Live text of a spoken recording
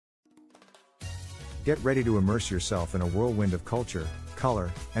get ready to immerse yourself in a whirlwind of culture,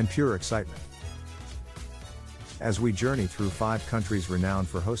 color, and pure excitement. As we journey through 5 countries renowned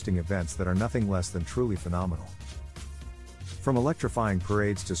for hosting events that are nothing less than truly phenomenal. From electrifying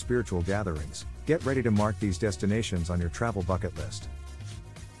parades to spiritual gatherings, get ready to mark these destinations on your travel bucket list.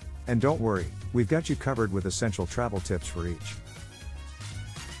 And don't worry, we've got you covered with essential travel tips for each.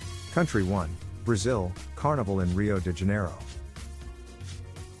 Country 1, Brazil, Carnival in Rio de Janeiro.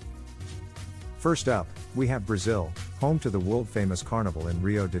 First up, we have Brazil, home to the world-famous Carnival in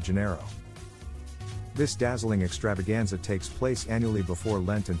Rio de Janeiro. This dazzling extravaganza takes place annually before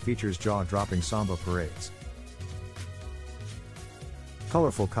Lent and features jaw-dropping samba parades,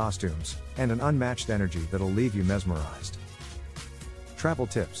 colorful costumes, and an unmatched energy that'll leave you mesmerized. Travel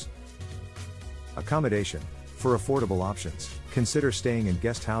tips. Accommodation. For affordable options, consider staying in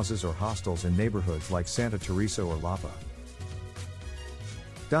guest houses or hostels in neighborhoods like Santa Teresa or Lapa.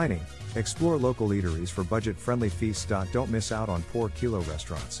 Dining. Explore local eateries for budget-friendly feasts. Don't miss out on poor kilo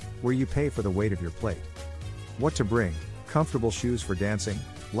restaurants, where you pay for the weight of your plate. What to bring: comfortable shoes for dancing,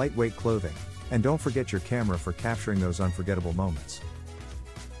 lightweight clothing, and don't forget your camera for capturing those unforgettable moments.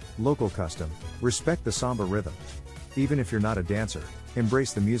 Local custom. Respect the samba rhythm. Even if you're not a dancer,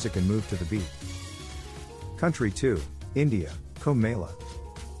 embrace the music and move to the beat. Country 2, India, Kumbh Mela.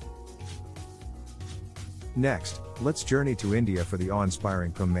 Next, let's journey to India for the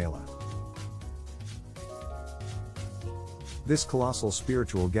awe-inspiring Kumbh Mela. This colossal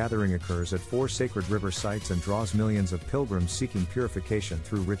spiritual gathering occurs at 4 sacred river sites and draws millions of pilgrims seeking purification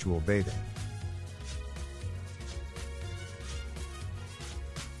through ritual bathing.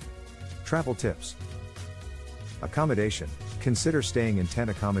 Travel tips. Accommodation. Consider staying in tent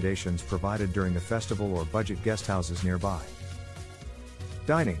accommodations provided during the festival or budget guest houses nearby.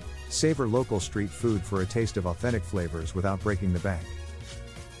 Dining. Savor local street food for a taste of authentic flavors without breaking the bank.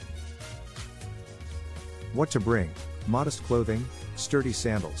 What to bring: modest clothing, sturdy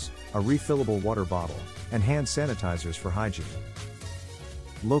sandals, a refillable water bottle, and hand sanitizers for hygiene.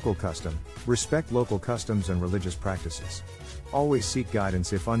 Local custom. Respect local customs and religious practices. Always seek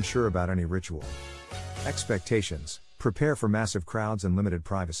guidance if unsure about any ritual. Expectations. Prepare for massive crowds and limited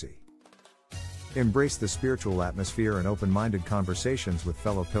privacy. Embrace the spiritual atmosphere and open-minded conversations with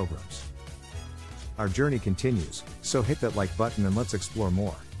fellow pilgrims. Our journey continues, so hit that like button and let's explore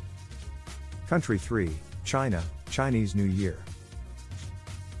more. Country 3, China, Chinese New Year.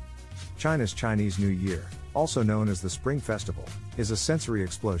 China's Chinese New Year, also known as the Spring Festival, is a sensory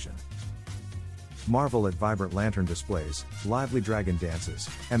explosion. Marvel at vibrant lantern displays, lively dragon dances,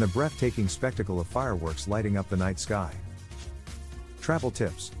 and the breathtaking spectacle of fireworks lighting up the night sky. Travel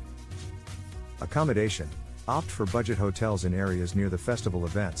tips. Accommodation. Opt for budget hotels in areas near the festival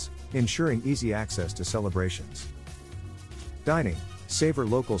events, ensuring easy access to celebrations. Dining. Savor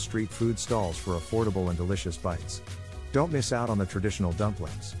local street food stalls for affordable and delicious bites. Don't miss out on the traditional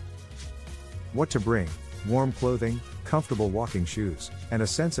dumplings. What to bring: warm clothing, comfortable walking shoes, and a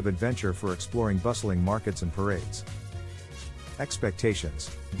sense of adventure for exploring bustling markets and parades.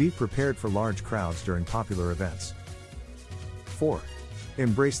 Expectations. Be prepared for large crowds during popular events. 4.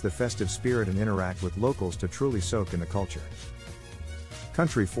 Embrace the festive spirit and interact with locals to truly soak in the culture.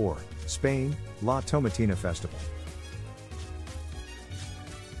 Country 4, Spain, La Tomatina Festival.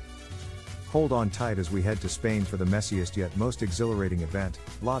 Hold on tight as we head to Spain for the messiest yet most exhilarating event,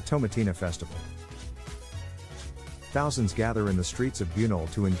 La Tomatina Festival. Thousands gather in the streets of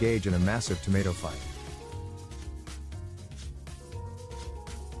Buñol to engage in a massive tomato fight.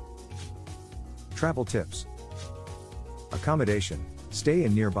 Travel tips. Accommodation. Stay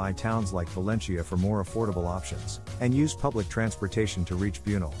in nearby towns like Valencia for more affordable options, and use public transportation to reach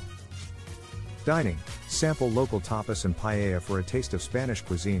Buñol. Dining. Sample local tapas and paella for a taste of Spanish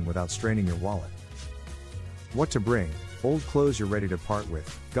cuisine without straining your wallet. What to bring: old clothes you're ready to part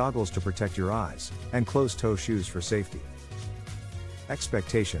with, goggles to protect your eyes, and closed-toe shoes for safety.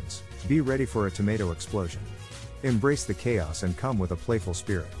 Expectations. Be ready for a tomato explosion. Embrace the chaos and come with a playful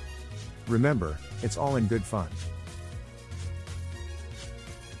spirit. Remember, it's all in good fun.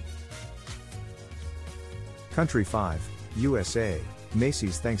 Country 5, USA,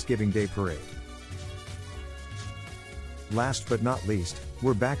 Macy's Thanksgiving Day Parade. Last but not least,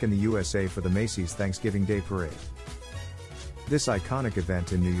 we're back in the USA for the Macy's Thanksgiving Day Parade. This iconic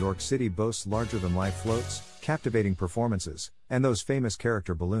event in New York City boasts larger-than-life floats, captivating performances, and those famous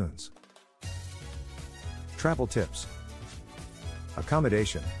character balloons. Travel tips.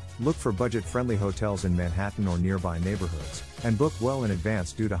 Accommodation. Look for budget-friendly hotels in Manhattan or nearby neighborhoods, and book well in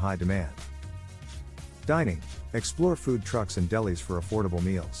advance due to high demand. Dining. Explore food trucks and delis for affordable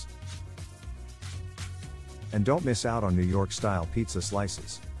meals. And don't miss out on New York-style pizza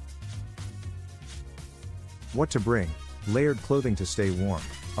slices. What to bring: layered clothing to stay warm,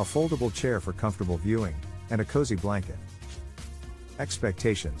 a foldable chair for comfortable viewing, and a cozy blanket.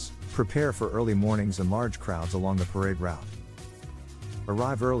 Expectations: prepare for early mornings and large crowds along the parade route.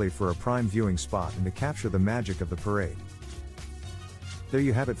 Arrive early for a prime viewing spot and to capture the magic of the parade. There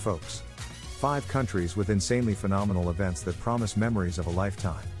you have it, folks. 5 countries with insanely phenomenal events that promise memories of a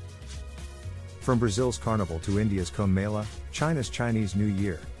lifetime. From Brazil's Carnival to India's Kumbh Mela, China's Chinese New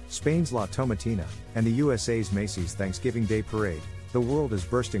Year, Spain's La Tomatina, and the USA's Macy's Thanksgiving Day Parade, the world is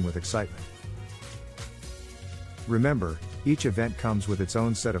bursting with excitement. Remember, each event comes with its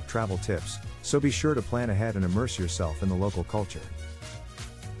own set of travel tips, so be sure to plan ahead and immerse yourself in the local culture.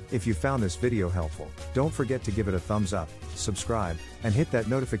 If you found this video helpful, don't forget to give it a thumbs up, subscribe, and hit that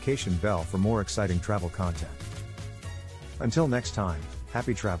notification bell for more exciting travel content. Until next time,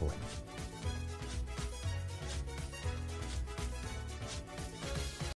 happy traveling.